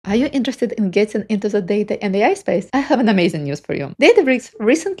Are you interested in getting into the data and AI space? I have an amazing news for you. Databricks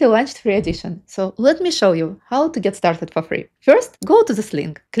recently launched Free Edition, so let me show you how to get started for free. First, go to this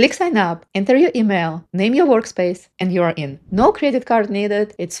link, click sign up, enter your email, name your workspace, and you are in. No credit card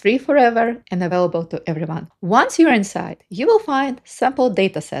needed, it's free forever and available to everyone. Once you're inside, you will find sample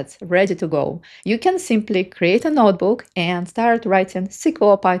datasets ready to go. You can simply create a notebook and start writing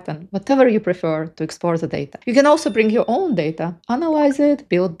SQL or Python, whatever you prefer to explore the data. You can also bring your own data, analyze it,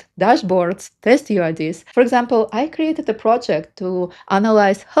 build dashboards, test UIDs. For example, I created a project to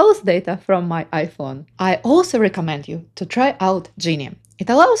analyze health data from my iPhone. I also recommend you to try out Genie. It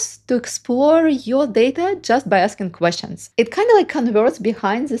allows to explore your data just by asking questions. It kind of like converts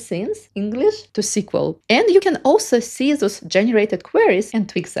behind the scenes English to SQL. And you can also see those generated queries and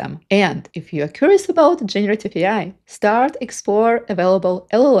tweak them. And if you are curious about generative AI, start explore available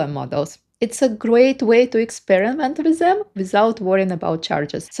LLM models. It's a great way to experiment with them without worrying about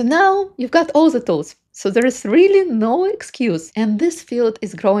charges. So now you've got all the tools. So there is really no excuse. And this field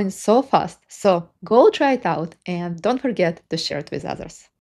is growing so fast. So go try it out and don't forget to share it with others.